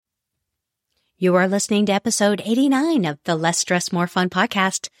You are listening to episode 89 of the Less Stress, More Fun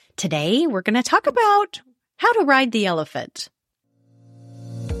podcast. Today, we're going to talk about how to ride the elephant.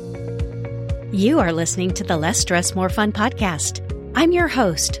 You are listening to the Less Stress, More Fun podcast. I'm your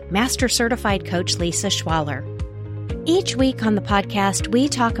host, Master Certified Coach Lisa Schwaller. Each week on the podcast, we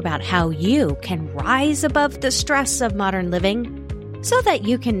talk about how you can rise above the stress of modern living so that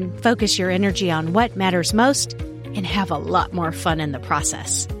you can focus your energy on what matters most and have a lot more fun in the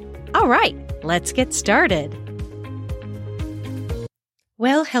process. All right, let's get started.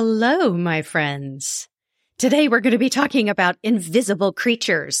 Well, hello, my friends. Today we're going to be talking about invisible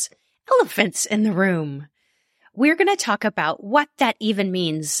creatures, elephants in the room. We're going to talk about what that even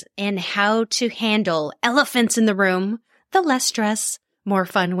means and how to handle elephants in the room the less stress, more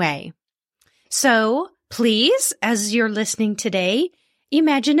fun way. So please, as you're listening today,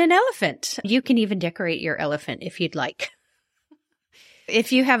 imagine an elephant. You can even decorate your elephant if you'd like.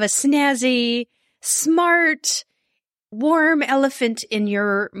 If you have a snazzy, smart, warm elephant in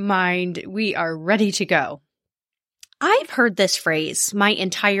your mind, we are ready to go. I've heard this phrase my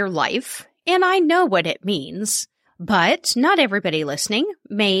entire life, and I know what it means, but not everybody listening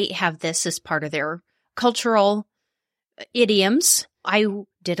may have this as part of their cultural idioms. I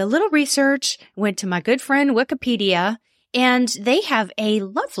did a little research, went to my good friend Wikipedia, and they have a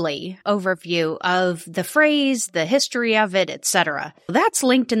lovely overview of the phrase, the history of it, etc. That's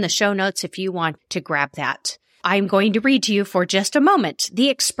linked in the show notes if you want to grab that. I'm going to read to you for just a moment. The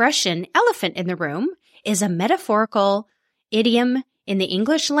expression elephant in the room is a metaphorical idiom in the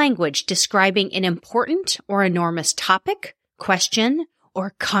English language describing an important or enormous topic, question,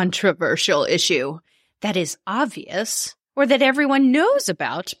 or controversial issue that is obvious or that everyone knows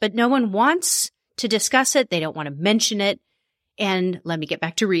about, but no one wants to discuss it. They don't want to mention it. And let me get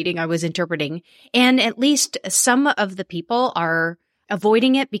back to reading. I was interpreting. And at least some of the people are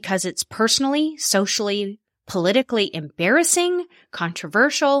avoiding it because it's personally, socially, politically embarrassing,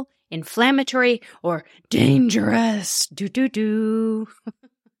 controversial, inflammatory, or dangerous.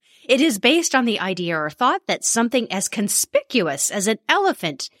 It is based on the idea or thought that something as conspicuous as an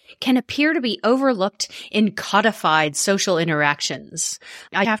elephant can appear to be overlooked in codified social interactions.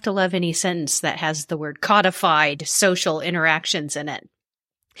 I have to love any sentence that has the word codified social interactions in it.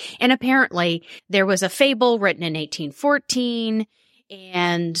 And apparently there was a fable written in 1814,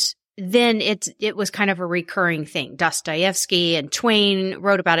 and then it was kind of a recurring thing. Dostoevsky and Twain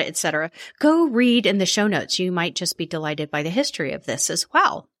wrote about it, etc. Go read in the show notes. You might just be delighted by the history of this as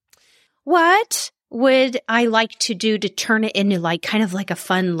well. What would I like to do to turn it into kind of like a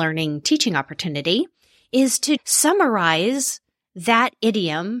fun learning teaching opportunity is to summarize that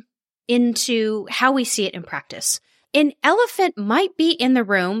idiom into how we see it in practice. An elephant might be in the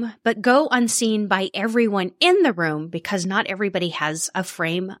room, but go unseen by everyone in the room because not everybody has a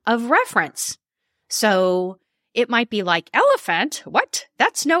frame of reference. So it might be like, elephant? What?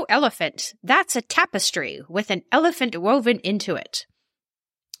 That's no elephant. That's a tapestry with an elephant woven into it.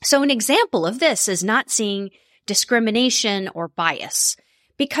 So an example of this is not seeing discrimination or bias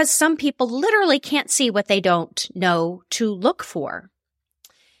because some people literally can't see what they don't know to look for.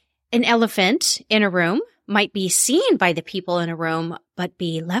 An elephant in a room might be seen by the people in a room, but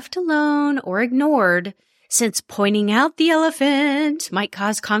be left alone or ignored since pointing out the elephant might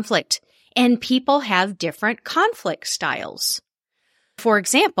cause conflict, and people have different conflict styles. For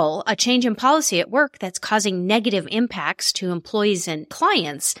example, a change in policy at work that's causing negative impacts to employees and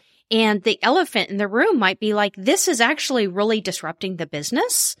clients, and the elephant in the room might be like, this is actually really disrupting the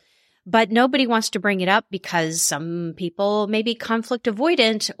business, but nobody wants to bring it up because some people may be conflict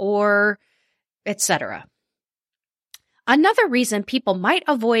avoidant or etc. Another reason people might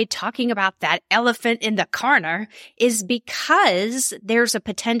avoid talking about that elephant in the corner is because there's a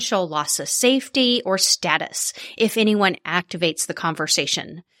potential loss of safety or status if anyone activates the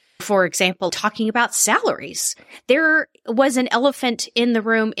conversation. For example, talking about salaries. There was an elephant in the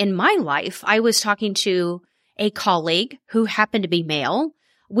room in my life. I was talking to a colleague who happened to be male.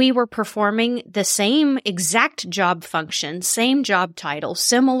 We were performing the same exact job function, same job title,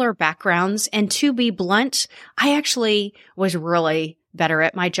 similar backgrounds, and to be blunt, I actually was really better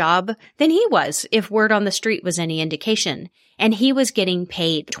at my job than he was, if word on the street was any indication. And he was getting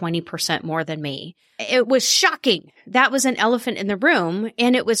paid 20% more than me. It was shocking. That was an elephant in the room,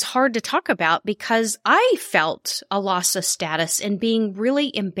 and it was hard to talk about because I felt a loss of status and being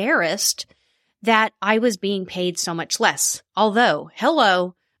really embarrassed that I was being paid so much less. Although,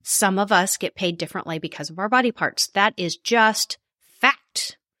 hello, some of us get paid differently because of our body parts. That is just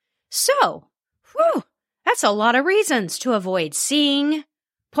fact. So, that's a lot of reasons to avoid seeing,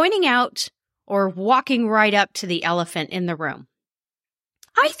 pointing out, or walking right up to the elephant in the room.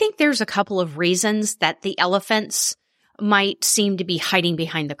 I think there's a couple of reasons that the elephants might seem to be hiding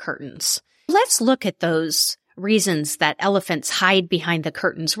behind the curtains. Let's look at those reasons that elephants hide behind the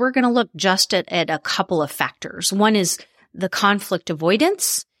curtains. We're going to look just at a couple of factors. One is the conflict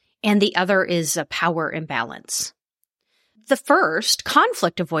avoidance, and the other is a power imbalance. The first,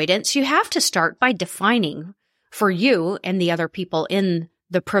 conflict avoidance, you have to start by defining for you and the other people in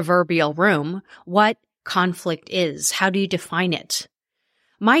the proverbial room what conflict is. How do you define it?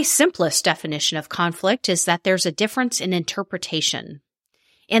 My simplest definition of conflict is that there's a difference in interpretation.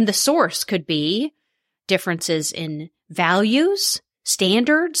 And the source could be differences in values,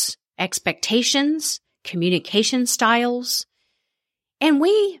 standards, expectations, communication styles. And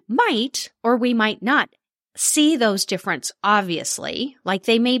we might or we might not see those differences, obviously. Like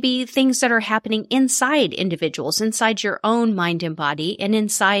they may be things that are happening inside individuals, inside your own mind and body, and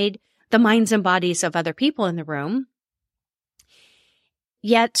inside the minds and bodies of other people in the room.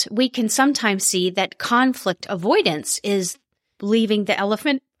 Yet we can sometimes see that conflict avoidance is leaving the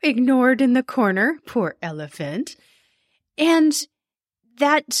elephant ignored in the corner. Poor elephant. And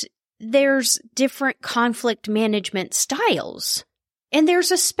that there's different conflict management styles. And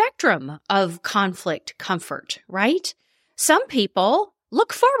there's a spectrum of conflict comfort, right? Some people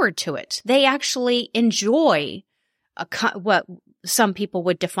look forward to it. They actually enjoy what some people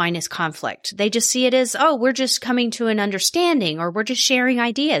would define as conflict. They just see it as, oh, we're just coming to an understanding, or we're just sharing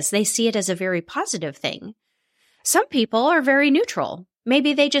ideas. They see it as a very positive thing. Some people are very neutral.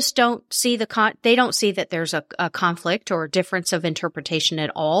 Maybe they just don't see they don't see that there's a conflict or a difference of interpretation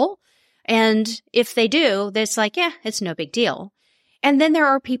at all. And if they do, it's like, yeah, it's no big deal. And then there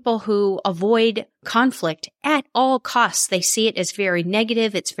are people who avoid conflict at all costs. They see it as very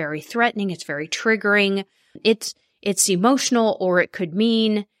negative. It's very threatening. It's very triggering. It's emotional, or it could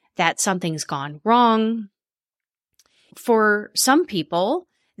mean that something's gone wrong. For some people,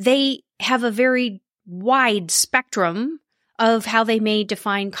 they have a very wide spectrum of how they may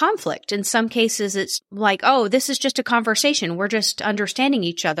define conflict. In some cases, it's like, oh, this is just a conversation. We're just understanding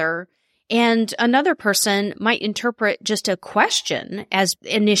each other. And another person might interpret just a question as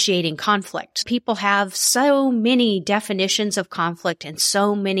initiating conflict. People have so many definitions of conflict and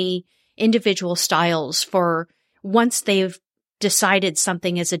so many individual styles for once they've decided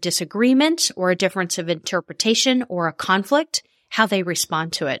something is a disagreement or a difference of interpretation or a conflict, how they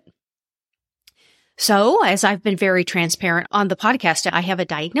respond to it. So, as I've been very transparent on the podcast, I have a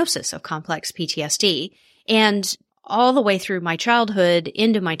diagnosis of complex PTSD. And all the way through my childhood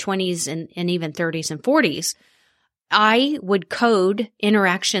into my 20s and even 30s and 40s, I would code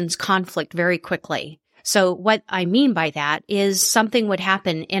interactions conflict very quickly. So what I mean by that is something would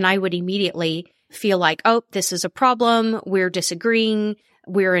happen and I would immediately feel like, oh, this is a problem. We're disagreeing.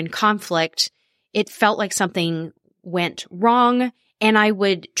 We're in conflict. It felt like something went wrong. And I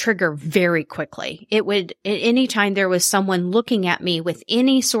would trigger very quickly. It would, anytime there was someone looking at me with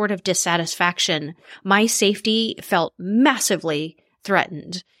any sort of dissatisfaction, my safety felt massively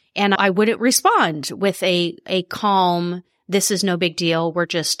threatened. And I wouldn't respond with a calm, this is no big deal, we're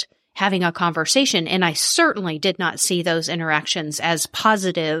just having a conversation. And I certainly did not see those interactions as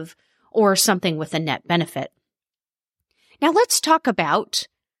positive or something with a net benefit. Now let's talk about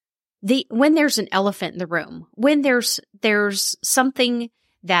when there's an elephant in the room, when there's something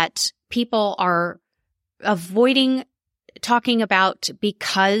that people are avoiding talking about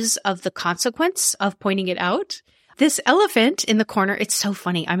because of the consequence of pointing it out. This elephant in the corner, it's so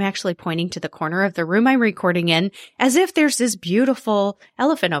funny. I'm actually pointing to the corner of the room I'm recording in as if there's this beautiful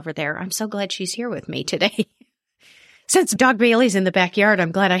elephant over there. I'm so glad she's here with me today. Since Dog Bailey's in the backyard,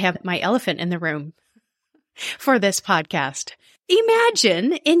 I'm glad I have my elephant in the room for this podcast.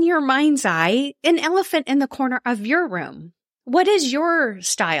 Imagine in your mind's eye an elephant in the corner of your room. What is your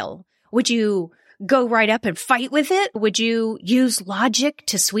style? Would you go right up and fight with it? Would you use logic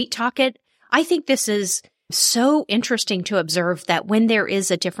to sweet talk it? I think this is so interesting to observe that when there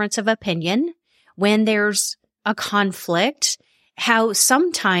is a difference of opinion, when there's a conflict, how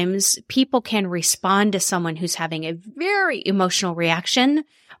sometimes people can respond to someone who's having a very emotional reaction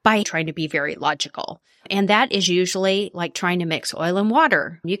by trying to be very logical. And that is usually like trying to mix oil and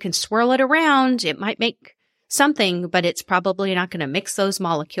water. You can swirl it around. It might make something, but it's probably not going to mix those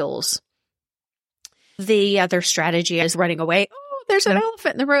molecules. The other strategy is running away. Oh, there's an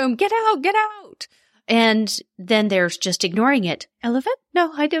elephant in the room. Get out, get out. And then there's just ignoring it. Elephant?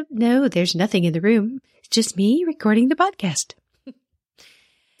 No, I don't know. There's nothing in the room. It's just me recording the podcast.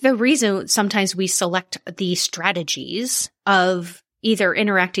 The reason sometimes we select the strategies of either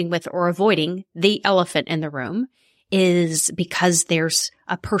interacting with or avoiding the elephant in the room is because there's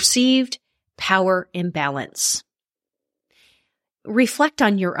a perceived power imbalance. reflect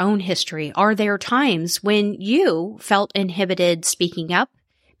on your own history. Are there times when you felt inhibited speaking up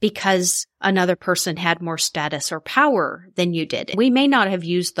because another person had more status or power than you did? We may not have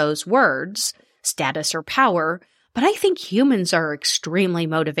used those words, status or power, but I think humans are extremely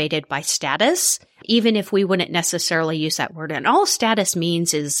motivated by status, even if we wouldn't necessarily use that word. And all status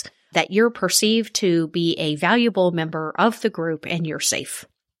means is that you're perceived to be a valuable member of the group and you're safe.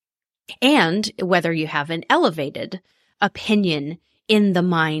 And whether you have an elevated opinion in the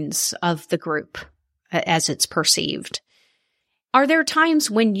minds of the group as it's perceived. Are there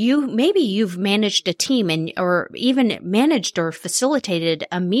times when maybe you've managed a team or even managed or facilitated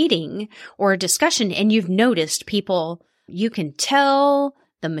a meeting or a discussion and you've noticed people, you can tell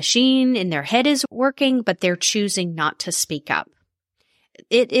the machine in their head is working, but they're choosing not to speak up.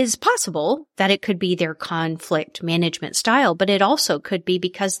 It is possible that it could be their conflict management style, but it also could be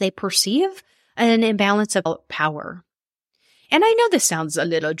because they perceive an imbalance of power. And I know this sounds a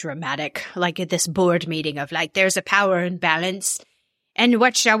little dramatic, like at this board meeting of like, there's a power imbalance. And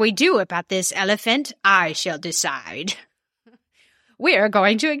what shall we do about this elephant? I shall decide. We're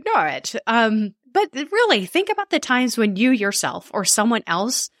going to ignore it. But really, think about the times when you yourself or someone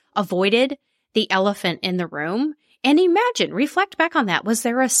else avoided the elephant in the room. And reflect back on that. Was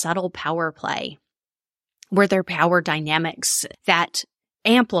there a subtle power play? Were there power dynamics that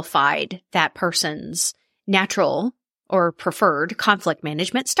amplified that person's natural or preferred conflict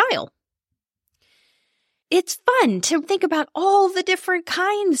management style? It's fun to think about all the different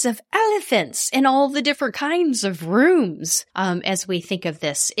kinds of elephants and all the different kinds of rooms as we think of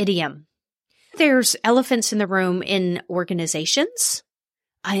this idiom. There's elephants in the room in organizations,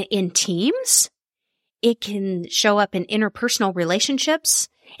 in teams. It can show up in interpersonal relationships.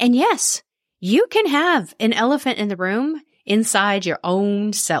 And yes, you can have an elephant in the room inside your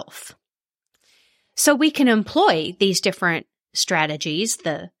own self. So we can employ these different strategies,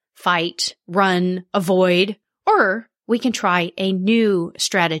 the fight, run, avoid, or we can try a new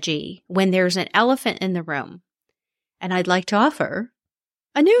strategy when there's an elephant in the room. And I'd like to offer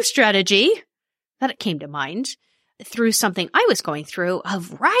a new strategy that came to mind through something I was going through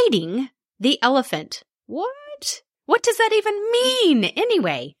of riding the elephant. What? What does that even mean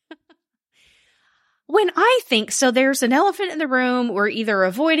anyway? When I think, so there's an elephant in the room, we're either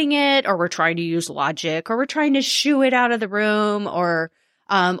avoiding it or we're trying to use logic or we're trying to shoo it out of the room or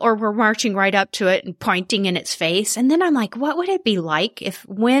we're marching right up to it and pointing in its face. And then I'm like, what would it be like if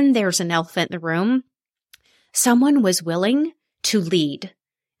when there's an elephant in the room, someone was willing to lead,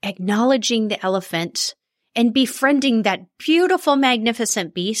 acknowledging the elephant and befriending that beautiful,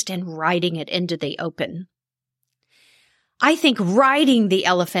 magnificent beast and riding it into the open? I think riding the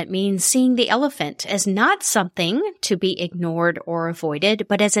elephant means seeing the elephant as not something to be ignored or avoided,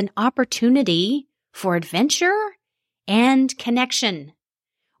 but as an opportunity for adventure and connection.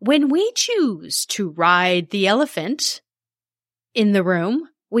 When we choose to ride the elephant in the room,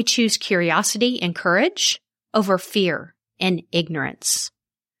 we choose curiosity and courage over fear and ignorance.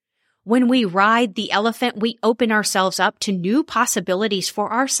 When we ride the elephant, we open ourselves up to new possibilities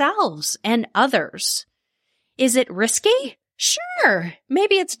for ourselves and others. Is it risky? Sure.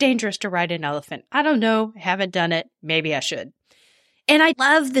 Maybe it's dangerous to ride an elephant. I don't know. Haven't done it. Maybe I should. And I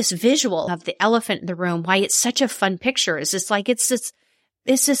love this visual of the elephant in the room. Why it's such a fun picture is it's like it's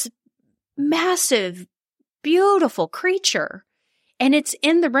this massive, beautiful creature. And it's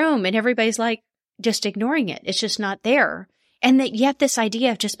in the room and everybody's like just ignoring it. It's just not there. And that yet this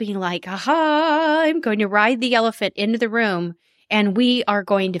idea of just being like, aha, I'm going to ride the elephant into the room and we are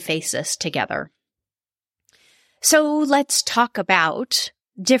going to face this together. So let's talk about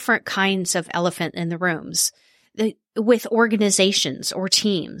different kinds of elephant in the rooms. With organizations or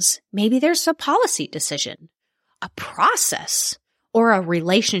teams, maybe there's a policy decision, a process, or a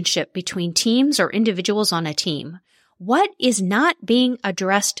relationship between teams or individuals on a team. What is not being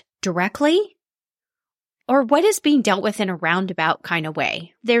addressed directly? Or what is being dealt with in a roundabout kind of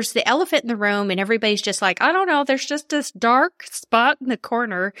way? There's the elephant in the room and everybody's just like, I don't know, there's just this dark spot in the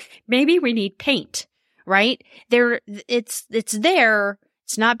corner. Maybe we need paint, right? It's there,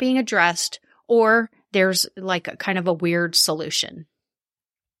 it's not being addressed, or there's like a kind of a weird solution.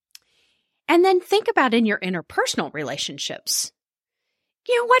 And then think about in your interpersonal relationships.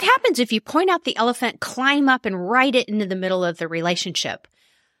 You know, what happens if you point out the elephant, climb up and ride it into the middle of the relationship?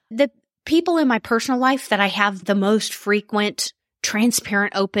 The people in my personal life that I have the most frequent,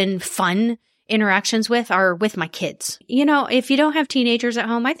 transparent, open, fun interactions with are with my kids. You know, if you don't have teenagers at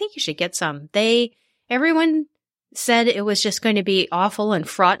home, I think you should get some. Everyone said it was just going to be awful and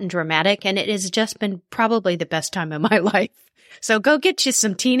fraught and dramatic, and it has just been probably the best time of my life. So go get you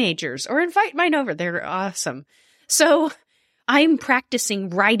some teenagers or invite mine over. They're awesome. So I'm practicing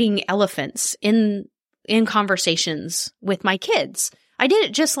riding elephants in conversations with my kids. I did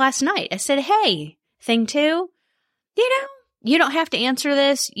it just last night. I said, hey, thing two, you don't have to answer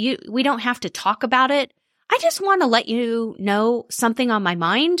this. We don't have to talk about it. I just want to let you know something on my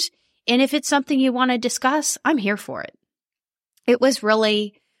mind. And if it's something you want to discuss, I'm here for it. It was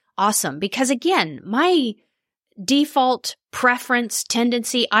really awesome because, again, my default preference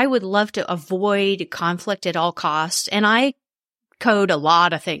tendency, I would love to avoid conflict at all costs. And I code a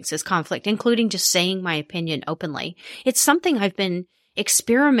lot of things as conflict, including just saying my opinion openly. It's something I've been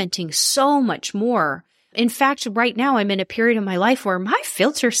experimenting so much more. In fact, right now I'm in a period of my life where my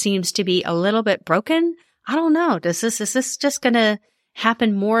filter seems to be a little bit broken. I don't know. Is this just going to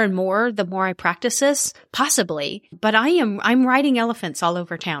happen more and more the more I practice this? Possibly. But I'm riding elephants all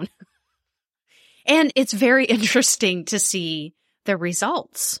over town. And it's very interesting to see the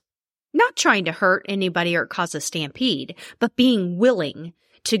results. Not trying to hurt anybody or cause a stampede, but being willing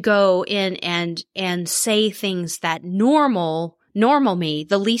to go in and say things that normal me,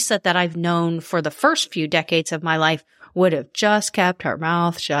 the Lisa that I've known for the first few decades of my life, would have just kept her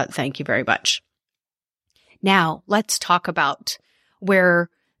mouth shut. Thank you very much. Now, let's talk about where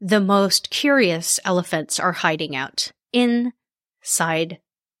the most curious elephants are hiding out inside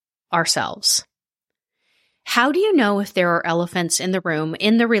ourselves. How do you know if there are elephants in the room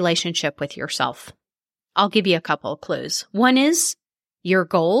in the relationship with yourself? I'll give you a couple of clues. One is your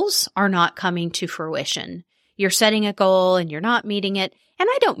goals are not coming to fruition. You're setting a goal and you're not meeting it. And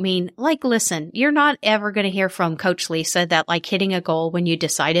I don't mean listen, you're not ever going to hear from Coach Lisa that hitting a goal when you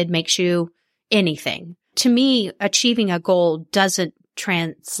decided makes you anything. To me, achieving a goal doesn't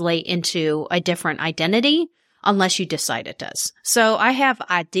translate into a different identity unless you decide it does. So I have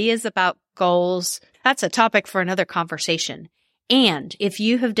ideas about goals. That's a topic for another conversation. And if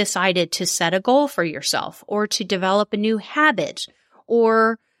you have decided to set a goal for yourself or to develop a new habit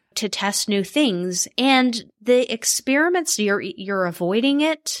or to test new things and the experiments, you're avoiding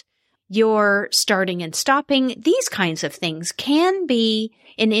it, you're starting and stopping, these kinds of things can be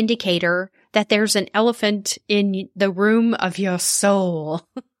an indicator that there's an elephant in the room of your soul.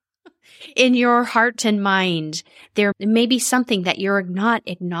 In your heart and mind, there may be something that you're not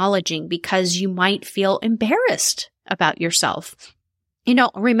acknowledging because you might feel embarrassed about yourself.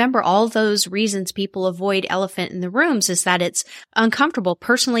 Remember all those reasons people avoid elephant in the rooms is that it's uncomfortable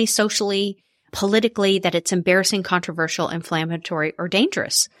personally, socially, politically, that it's embarrassing, controversial, inflammatory, or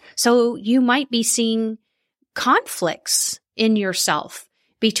dangerous. So you might be seeing conflicts in yourself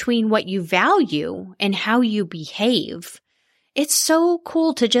between what you value and how you behave. It's so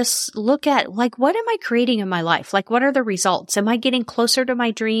cool to just look at, what am I creating in my life? What are the results? Am I getting closer to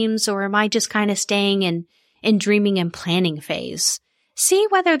my dreams, or am I just kind of staying in dreaming and planning phase? See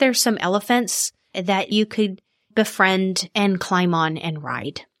whether there's some elephants that you could befriend and climb on and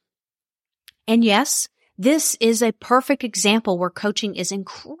ride. And yes, this is a perfect example where coaching is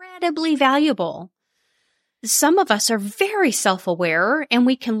incredibly valuable. Some of us are very self-aware and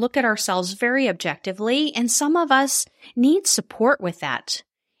we can look at ourselves very objectively, and some of us need support with that.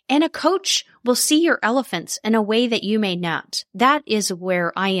 And a coach will see your elephants in a way that you may not. That is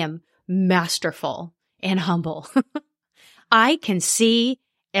where I am masterful and humble. I can see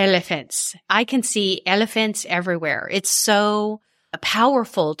elephants. I can see elephants everywhere. It's so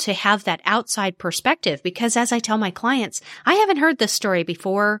powerful to have that outside perspective because, as I tell my clients, I haven't heard this story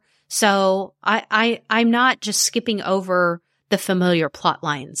before. So I'm not just skipping over the familiar plot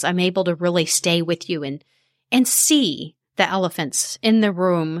lines. I'm able to really stay with you and see the elephants in the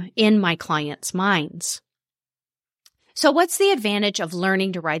room in my clients' minds. So what's the advantage of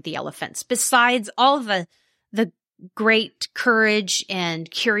learning to ride the elephants besides all the great courage and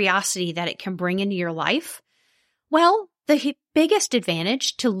curiosity that it can bring into your life? Well, the biggest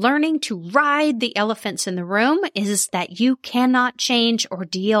advantage to learning to ride the elephants in the room is that you cannot change or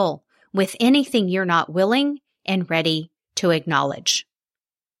deal with anything you're not willing and ready to acknowledge.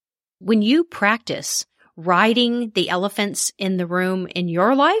 When you practice riding the elephants in the room in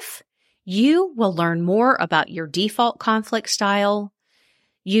your life, you will learn more about your default conflict style.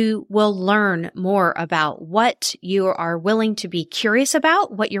 You will learn more about what you are willing to be curious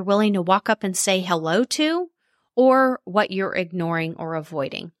about, what you're willing to walk up and say hello to, or what you're ignoring or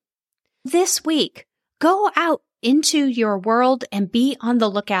avoiding. This week, go out into your world and be on the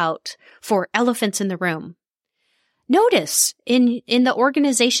lookout for elephants in the room. Notice in the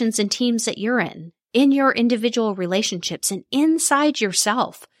organizations and teams that you're in your individual relationships and inside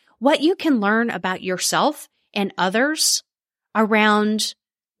yourself, what you can learn about yourself and others around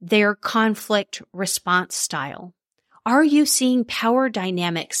their conflict response style. Are you seeing power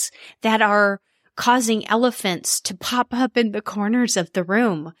dynamics that are causing elephants to pop up in the corners of the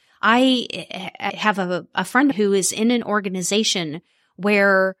room. I have a friend who is in an organization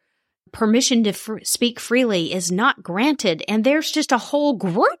where permission to speak freely is not granted, and there's just a whole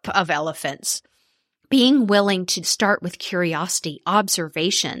group of elephants. Being willing to start with curiosity,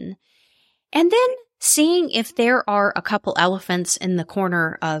 observation, and then seeing if there are a couple elephants in the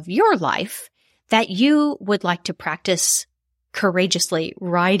corner of your life that you would like to practice courageously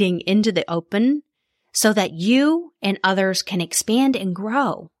riding into the open so that you and others can expand and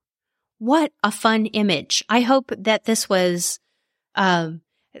grow. What a fun image. I hope that this was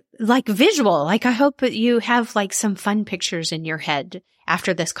visual. I hope that you have some fun pictures in your head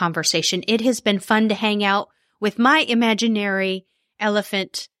after this conversation. It has been fun to hang out with my imaginary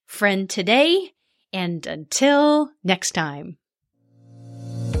elephant friend today. And until next time.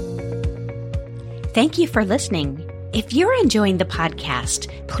 Thank you for listening. If you're enjoying the podcast,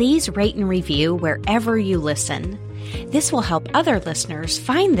 please rate and review wherever you listen. This will help other listeners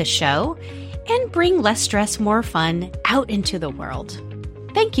find the show and bring less stress, more fun out into the world.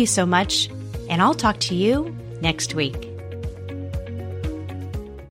 Thank you so much, and I'll talk to you next week.